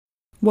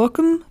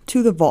Welcome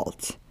to The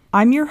Vault.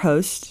 I'm your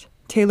host,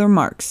 Taylor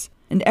Marks,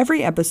 and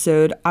every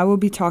episode I will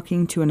be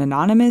talking to an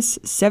anonymous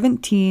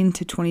 17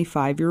 to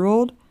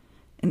 25-year-old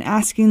and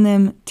asking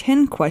them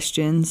 10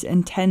 questions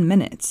in 10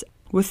 minutes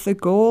with the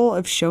goal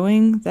of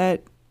showing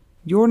that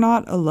you're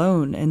not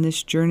alone in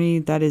this journey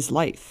that is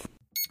life.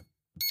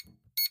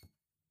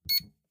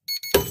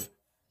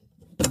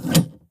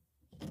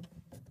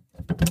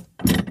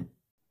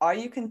 Are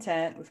you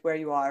content with where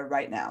you are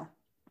right now?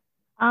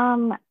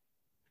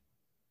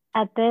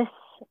 At this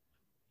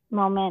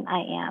moment, I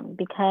am,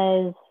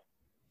 because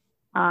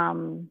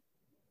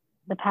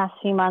the past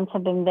few months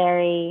have been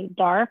very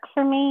dark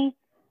for me.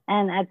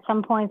 And at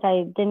some points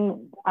I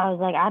was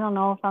like, I don't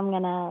know if I'm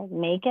going to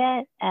make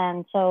it.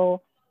 And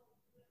so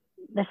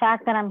the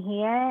fact that I'm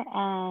here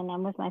and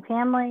I'm with my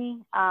family,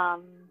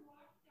 I'm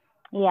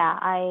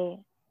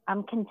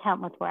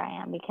content with where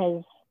I am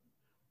because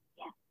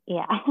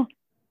because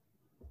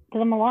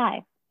I'm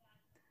alive.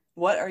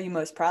 What are you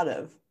most proud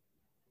of?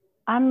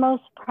 I'm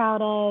most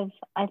proud of,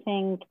 I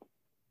think,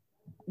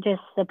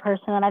 just the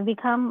person that I've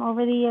become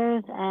over the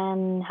years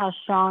and how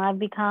strong I've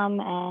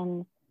become.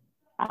 And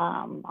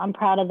I'm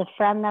proud of the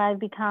friend that I've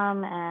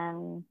become.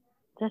 And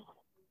just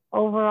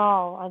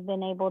overall, I've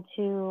been able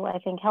to, I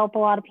think, help a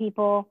lot of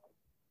people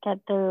get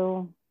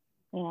through,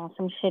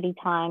 some shitty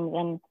times.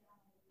 And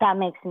that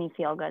makes me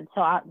feel good.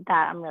 So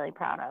that I'm really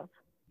proud of.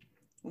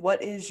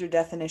 What is your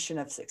definition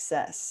of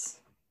success?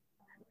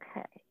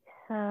 Okay.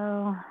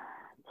 So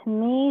to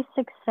me,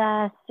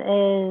 success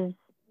is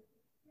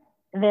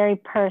very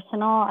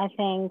personal. I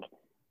think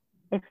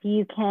if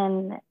you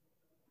can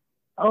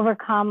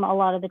overcome a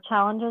lot of the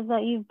challenges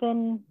that you've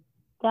been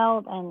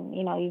dealt,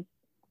 and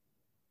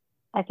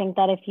I think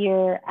that if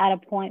you're at a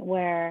point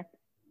where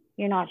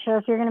you're not sure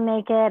if you're going to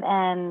make it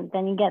and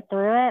then you get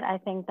through it, I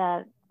think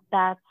that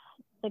that's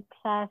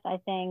success. I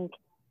think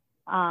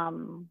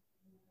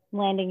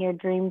landing your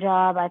dream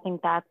job, I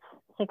think that's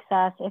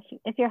success.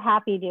 If you're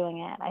happy doing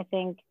it, I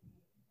think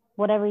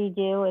whatever you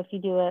do, if you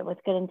do it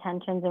with good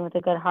intentions and with a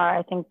good heart,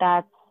 I think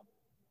that's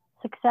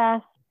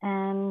success.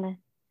 And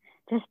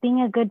just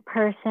being a good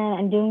person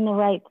and doing the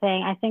right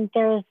thing, I think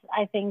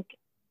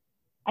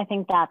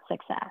that's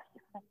success.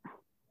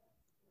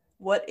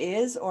 What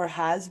is or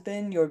has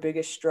been your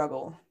biggest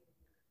struggle?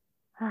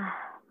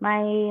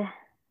 My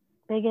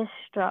biggest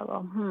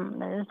struggle,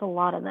 there's a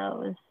lot of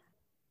those.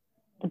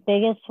 The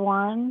biggest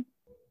one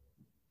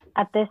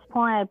at this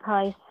point, I'd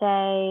probably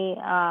say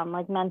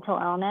like mental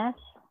illness,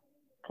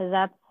 because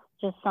that's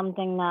just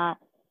something that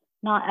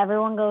not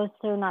everyone goes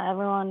through. Not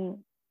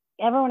everyone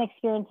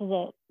experiences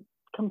it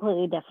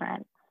completely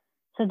different.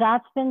 So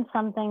that's been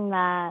something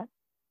that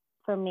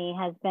for me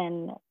has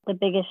been the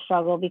biggest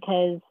struggle,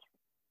 because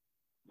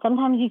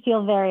sometimes you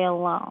feel very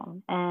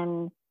alone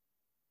and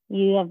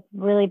you have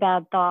really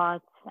bad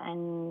thoughts,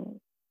 and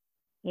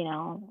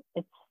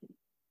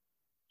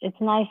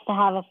it's nice to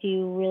have a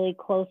few really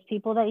close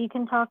people that you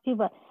can talk to,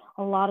 but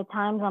a lot of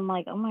times I'm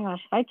like, oh my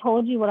gosh, if I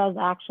told you what I was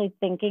actually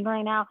thinking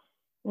right now,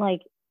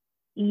 like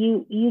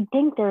you'd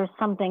think there's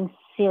something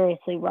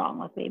seriously wrong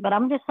with me, but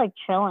I'm just like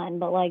chilling.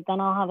 But like then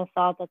I'll have a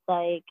thought that's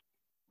like,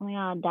 oh my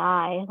God,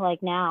 die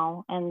like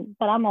now,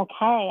 but I'm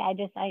okay.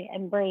 I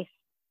embrace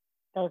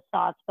those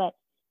thoughts. But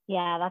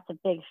yeah, that's a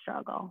big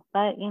struggle.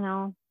 But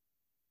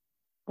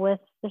with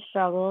the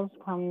struggles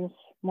comes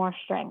more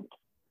strength.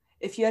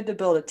 If you had to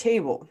build a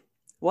table,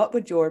 what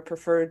would your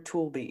preferred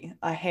tool be?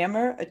 A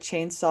hammer, a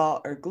chainsaw,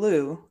 or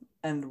glue,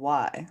 and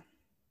why?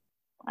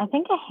 I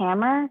think a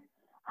hammer.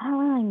 I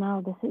don't really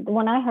know.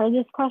 When I heard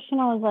this question,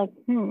 I was like,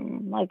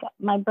 like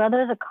my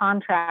brother's a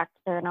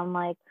contractor, and I'm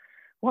like,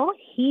 what would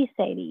he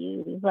say to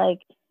you?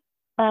 Like,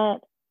 but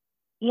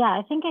yeah,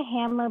 I think a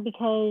hammer,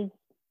 because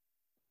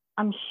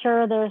I'm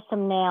sure there's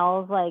some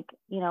nails. Like,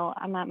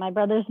 I'm at my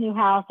brother's new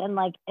house, and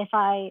like if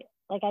I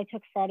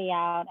took Freddie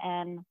out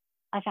and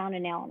I found a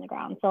nail on the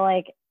ground, so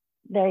like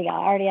there you go,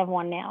 I already have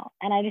one nail,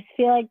 and I just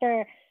feel like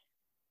if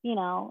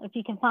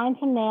you can find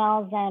some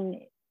nails,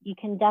 then you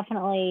can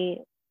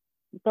definitely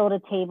build a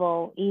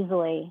table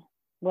easily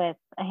with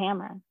a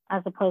hammer,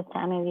 as opposed to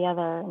any of the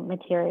other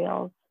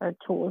materials or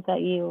tools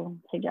that you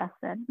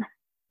suggested.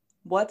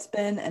 What's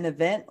been an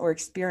event or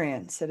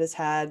experience that has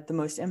had the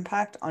most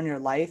impact on your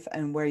life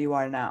and where you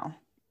are now?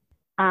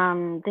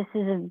 This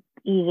is an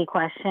easy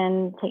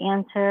question to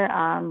answer.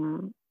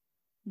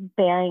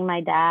 Burying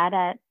my dad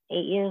at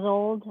 8 years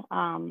old.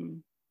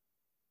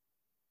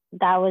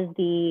 That was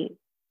the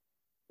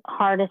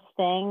hardest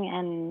thing,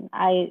 and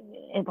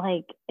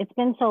it's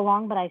been so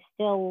long, but I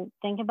still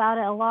think about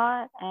it a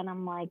lot, and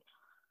I'm like,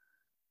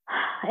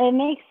 it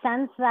makes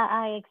sense that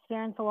I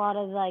experience a lot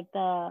of like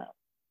the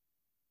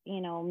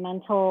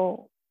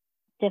mental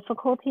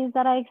difficulties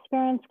that I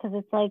experience, because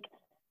it's like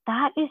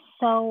that is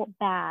so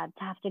bad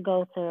to have to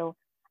go through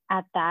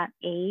at that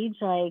age.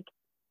 Like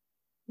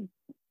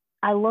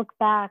I look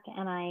back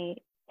and I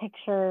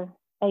picture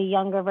a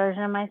younger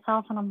version of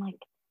myself, and I'm like,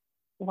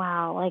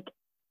 wow, like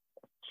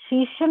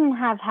she shouldn't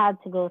have had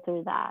to go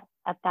through that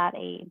at that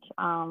age.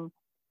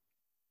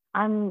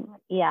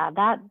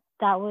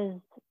 That was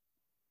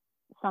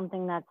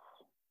something that's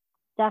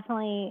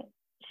definitely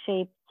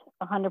shaped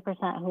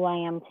 100% who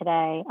I am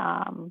today.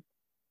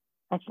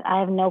 I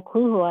have no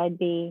clue who I'd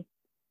be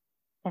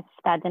if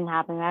that didn't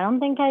happen. I don't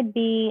think I'd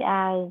be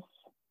as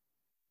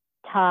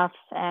tough,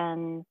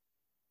 and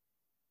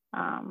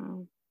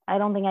I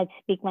don't think I'd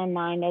speak my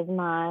mind as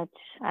much.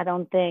 I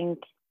don't think,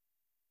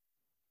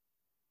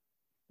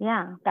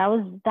 yeah, that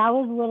was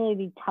literally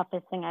the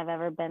toughest thing I've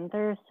ever been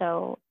through.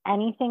 So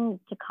anything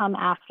to come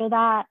after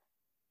that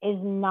is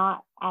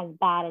not as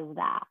bad as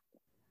that.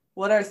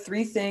 What are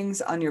 3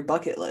 things on your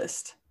bucket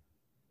list?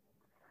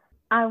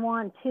 I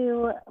want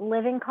to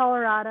live in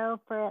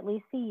Colorado for at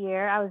least a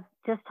year. I was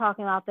just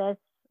talking about this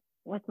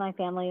with my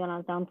family when I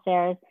was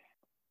downstairs.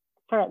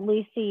 For at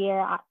least a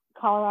year,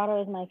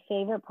 Colorado is my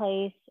favorite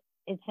place.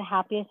 It's the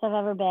happiest I've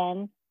ever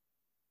been.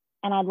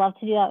 And I'd love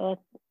to do that with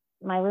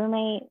my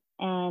roommate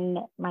and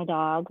my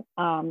dog,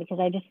 because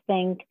I just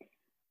think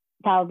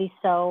that would be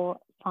so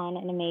fun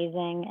and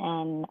amazing.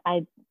 And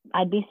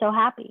I'd be so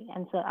happy.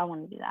 And so I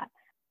want to do that.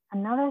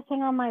 Another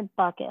thing on my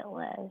bucket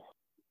list,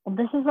 well,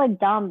 this is like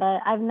dumb,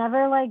 but I've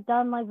never like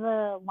done like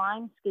the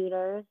Lime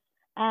scooters.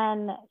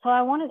 And so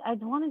I want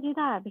to do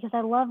that because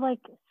I love like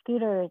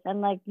scooters,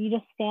 and like you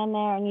just stand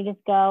there and you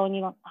just go, and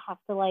you don't have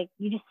to like,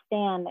 you just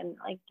stand and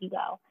like you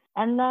go.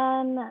 And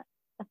then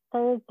the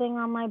third thing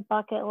on my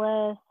bucket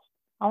list,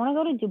 I want to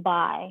go to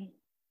Dubai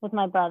with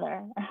my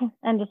brother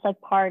and just like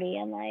party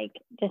and like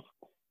just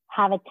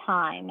have a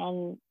time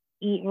and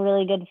eat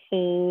really good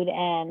food.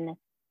 And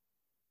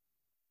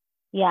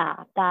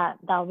yeah, that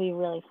would be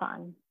really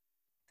fun.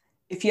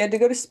 If you had to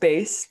go to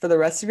space for the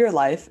rest of your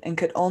life and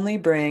could only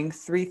bring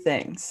 3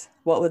 things,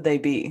 what would they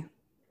be?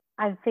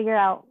 I figured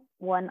out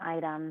one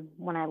item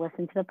when I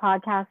listened to the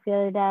podcast the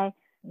other day.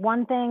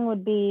 One thing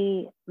would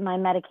be my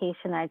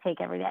medication that I take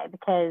every day,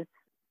 because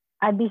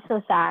I'd be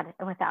so sad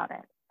without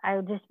it. I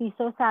would just be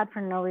so sad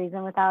for no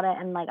reason without it.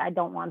 And like, I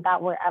don't want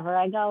that wherever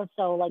I go.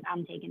 So like,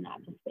 I'm taking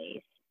that to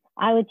space.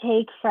 I would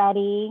take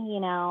Freddie, you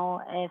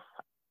know, if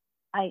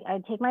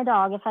I'd take my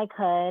dog if I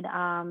could.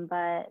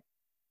 But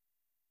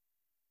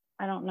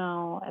I don't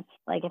know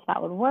if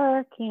that would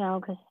work, you know,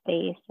 because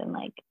space and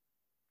like,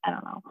 I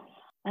don't know.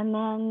 And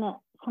then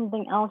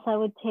something else I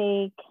would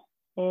take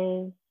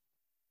is,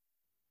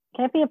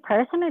 can it be a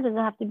person or does it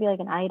have to be like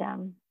an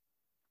item?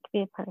 It could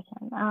be a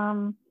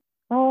person.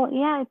 Well,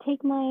 yeah, I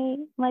take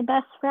my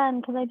best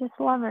friend because I just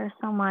love her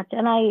so much.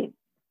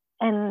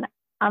 And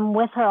I'm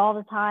with her all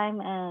the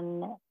time,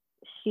 and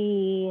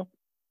she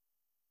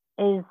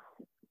is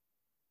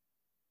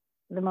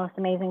the most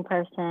amazing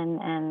person.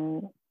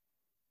 And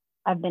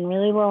I've been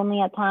really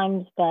lonely at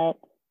times, but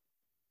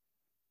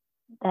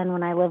then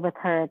when I live with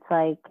her, it's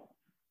like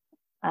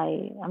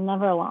I'm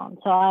never alone.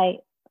 So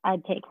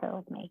I'd take her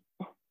with me.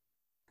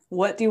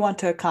 What do you want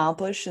to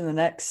accomplish in the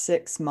next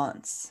 6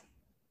 months?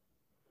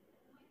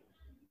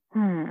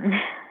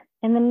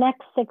 In the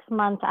next 6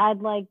 months,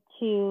 I'd like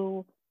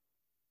to,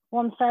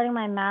 well, I'm starting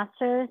my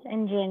master's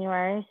in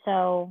January.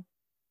 So,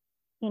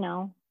 you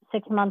know,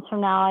 6 months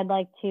from now, I'd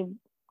like to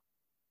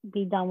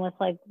be done with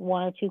like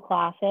 1 or 2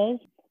 classes.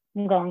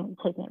 I'm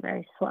taking it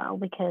very slow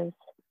because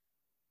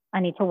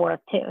I need to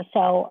work too.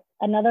 So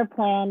another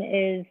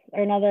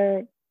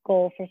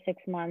goal for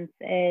 6 months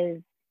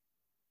is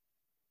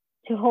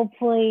to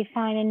hopefully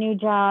find a new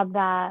job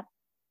that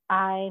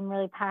I'm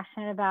really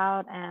passionate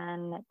about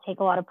and take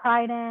a lot of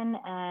pride in.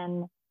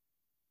 And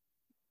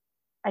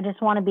I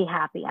just want to be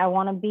happy. I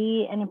want to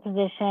be in a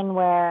position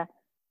where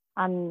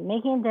I'm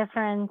making a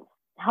difference,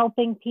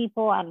 helping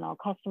people, I don't know,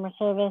 customer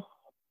service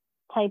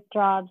type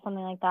job,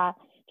 something like that.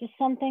 Just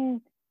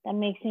something that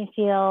makes me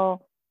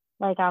feel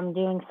like I'm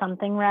doing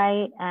something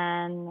right,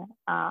 and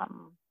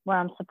where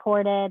I'm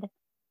supported.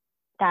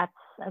 That's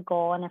a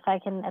goal. And if I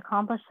can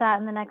accomplish that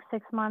in the next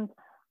 6 months,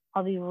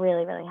 I'll be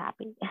really, really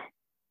happy.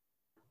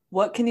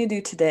 What can you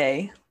do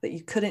today that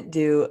you couldn't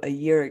do a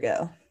year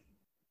ago?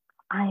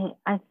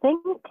 I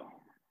think,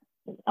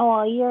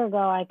 a year ago,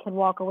 I could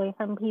walk away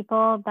from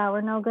people that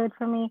were no good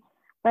for me.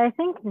 But I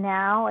think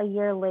now, a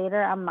year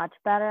later, I'm much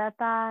better at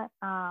that.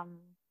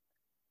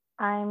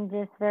 I'm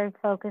just very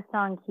focused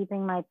on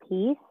keeping my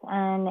peace.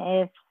 And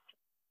if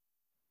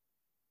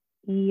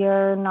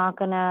you're not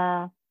going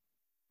to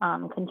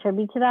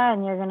contribute to that,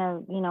 and you're going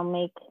to, you know,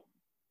 make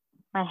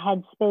my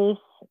headspace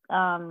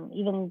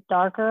even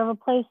darker of a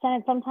place than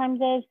it sometimes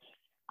is,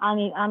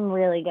 I'm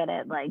really good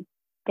at like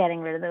getting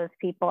rid of those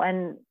people.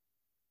 And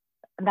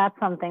that's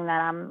something that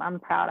I'm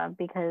proud of,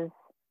 because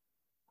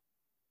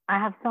I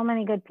have so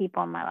many good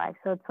people in my life.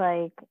 So it's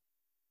like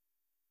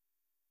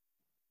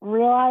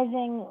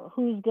realizing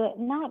who's good,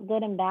 not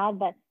good and bad,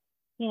 but,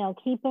 you know,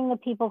 keeping the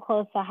people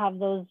close that have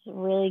those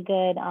really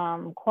good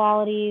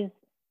qualities,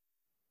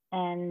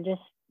 and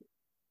just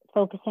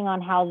focusing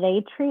on how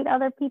they treat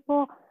other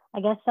people. I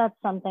guess that's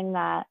something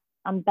that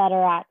I'm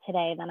better at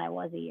today than I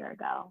was a year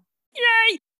ago. Yay!